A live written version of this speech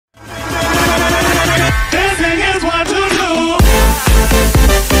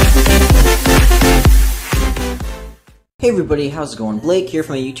Hey everybody, how's it going? Blake here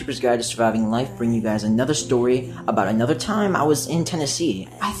from A YouTuber's Guide to Surviving Life, bringing you guys another story about another time I was in Tennessee.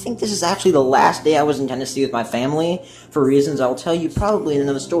 I think this is actually the last day I was in Tennessee with my family, for reasons I'll tell you probably in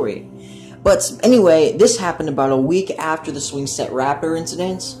another story. But anyway, this happened about a week after the swing set rapper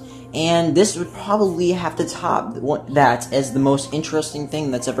incident, and this would probably have to top that as the most interesting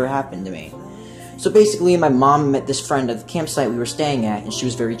thing that's ever happened to me. So basically, my mom met this friend at the campsite we were staying at, and she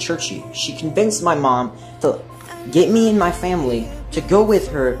was very churchy. She convinced my mom to get me and my family to go with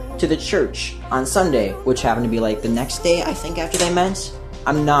her to the church on Sunday, which happened to be like the next day, I think, after they met.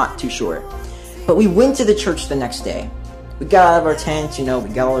 I'm not too sure. But we went to the church the next day. We got out of our tent, we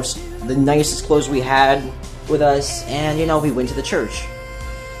got all the nicest clothes we had with us, and, we went to the church.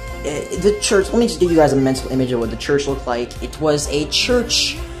 The church, let me just give you guys a mental image of what the church looked like. It was a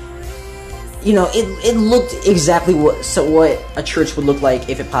church. It looked exactly what a church would look like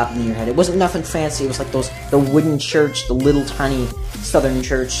if it popped into your head. It wasn't nothing fancy. It was like the wooden church, the little tiny southern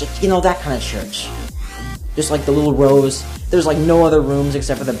church, that kind of church. Just like the little rows. There's like no other rooms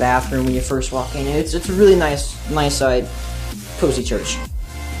except for the bathroom when you first walk in. It's a really nice cozy church.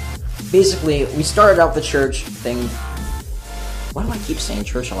 Basically, we started out the church thing. Why do I keep saying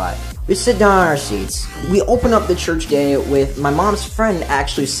church a lot? We sit down on our seats. We open up the church day with my mom's friend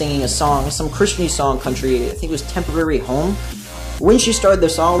actually singing a song, some Christian song, country, I think it was Temporary Home. When she started the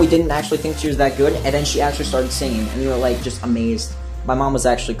song, we didn't actually think she was that good, and then she actually started singing, and we were like just amazed. My mom was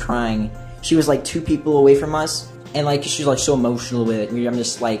actually crying. She was like 2 people away from us, and like she was like so emotional with it. I'm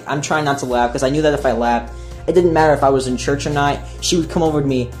just like, I'm trying not to laugh, because I knew that if I laughed, it didn't matter if I was in church or not, she would come over to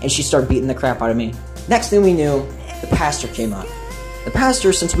me, and she'd start beating the crap out of me. Next thing we knew, the pastor came up. The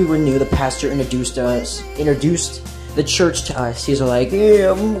pastor, since we were new, the pastor introduced the church to us. He's like,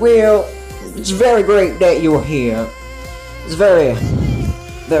 yeah, well, it's very great that you're here. It's a very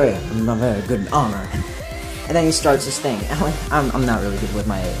good honor. And then he starts his thing. I'm not really good with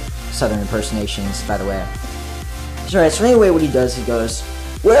my southern impersonations, by the way. Alright, so anyway, what he does, he goes,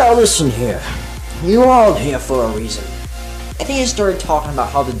 well, listen here. You're all here for a reason. And then he started talking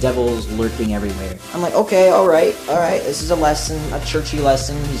about how the devil is lurking everywhere. I'm like, okay, alright, this is a lesson, a churchy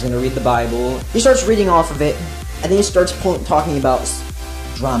lesson. He's gonna read the Bible. He starts reading off of it, and then he starts talking about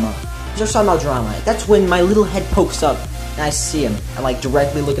drama. He starts talking about drama. That's when my little head pokes up, and I see him. I'm like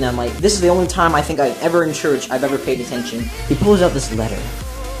directly looking at him like, this is the only time I think I've ever in church I've ever paid attention. He pulls out this letter.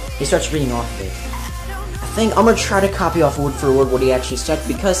 He starts reading off of it. I think I'm gonna try to copy off word for word what he actually said,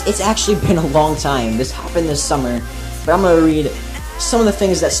 because it's actually been a long time. This happened this summer. But I'm gonna read some of the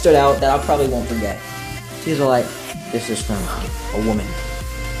things that stood out that I probably won't forget. These are like, this is from a woman.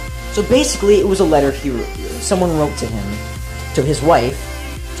 So basically, it was a letter someone wrote to him, to his wife,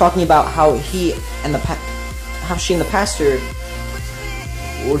 talking about how she and the pastor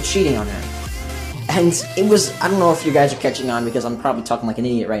were cheating on her. And it was, I don't know if you guys are catching on because I'm probably talking like an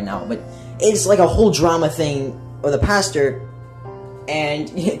idiot right now, but it's like a whole drama thing with the pastor,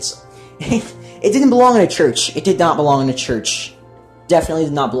 and it didn't belong in a church. It did not belong in a church. Definitely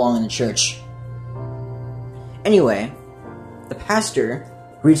did not belong in a church. Anyway, the pastor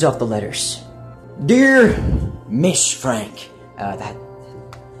reads off the letters. Dear Miss Frank. By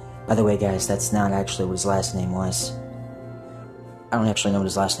the way, guys, that's not actually what his last name was. I don't actually know what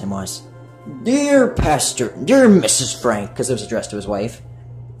his last name was. Dear Pastor, dear Mrs. Frank, because it was addressed to his wife.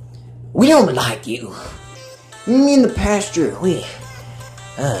 We don't like you. Me and the pastor,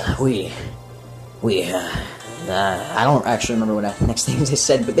 I don't actually remember what the next things they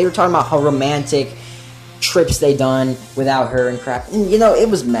said, but they were talking about how romantic trips they done without her and crap. And, it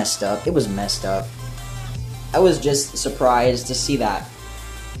was messed up. It was messed up. I was just surprised to see that.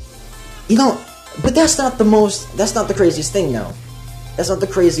 But that's not the craziest thing, though. That's not the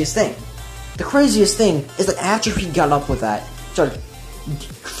craziest thing. The craziest thing is that after he got up with that, started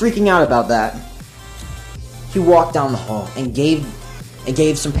freaking out about that, he walked down the hall and gave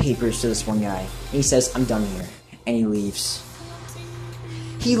some papers to this one guy. And he says, I'm done here. And he leaves.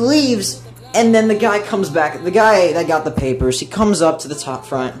 He leaves, and then the guy comes back. The guy that got the papers, he comes up to the top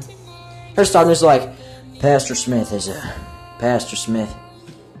front. First off, there's like, Pastor Smith,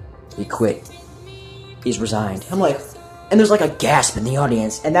 he quit. He's resigned. I'm like, and there's like a gasp in the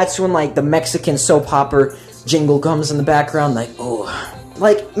audience. And that's when like the Mexican soap opera jingle comes in the background, like, oh.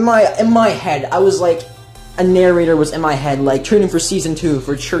 Like, in my head, I was like, a narrator was in my head, like, tuning for Season 2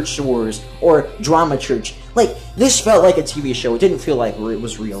 for Church Wars, or Drama Church. Like, this felt like a TV show. It didn't feel like it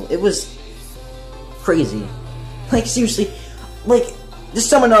was real. It was crazy. Like, seriously, like, to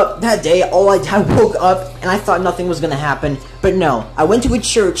sum it up, that day, I woke up, and I thought nothing was gonna happen, but no. I went to a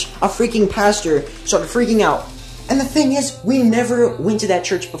church, a freaking pastor started freaking out, And the thing is, we never went to that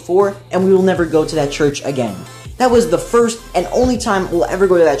church before, and we will never go to that church again. That was the first and only time we'll ever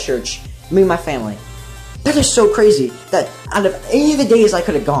go to that church, me and my family. That is so crazy that out of any of the days I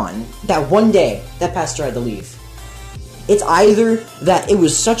could have gone, that one day, that pastor had to leave. It's either that it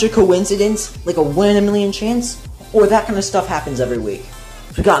was such a coincidence, like a 1 in a million chance, or that kind of stuff happens every week.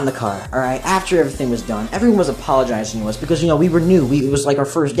 We got in the car, alright, after everything was done, everyone was apologizing to us because, you know, we were new, it was like our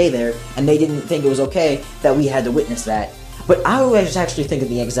first day there, and they didn't think it was okay that we had to witness that. But I was actually thinking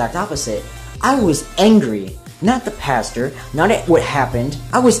the exact opposite. I was angry. Not the pastor, not at what happened.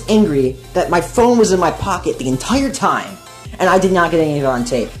 I was angry that my phone was in my pocket the entire time, and I did not get any of it on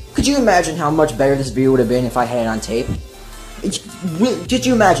tape. Could you imagine how much better this video would have been if I had it on tape? Did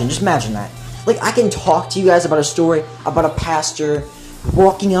you imagine? Just imagine that. Like, I can talk to you guys about a story, about a pastor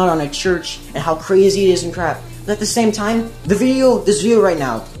walking out on a church, and how crazy it is and crap. But at the same time, this video right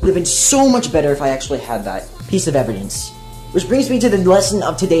now, would have been so much better if I actually had that piece of evidence. Which brings me to the lesson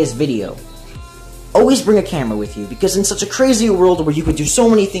of today's video. Always bring a camera with you, because in such a crazy world where you could do so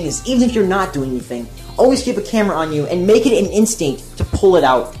many things, even if you're not doing anything, always keep a camera on you and make it an instinct to pull it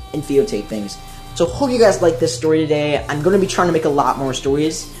out and videotape things. So hope you guys like this story today. I'm going to be trying to make a lot more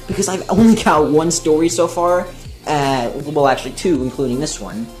stories, because I've only got one story so far. Well, actually two, including this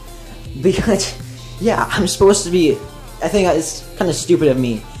one. Because, yeah, I'm supposed to be, I think it's kind of stupid of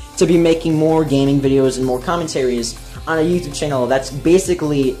me to be making more gaming videos and more commentaries on a YouTube channel that's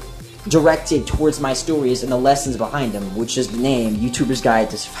basically directed towards my stories and the lessons behind them, which is the name, YouTuber's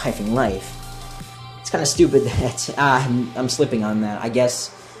Guide to Surviving Life. It's kind of stupid that I'm slipping on that. I guess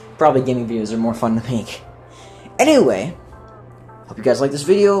probably gaming videos are more fun to make. Anyway, hope you guys like this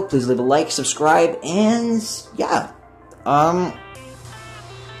video. Please leave a like, subscribe, and yeah. And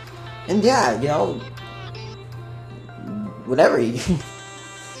yeah, you know, whatever.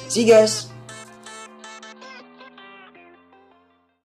 See you guys.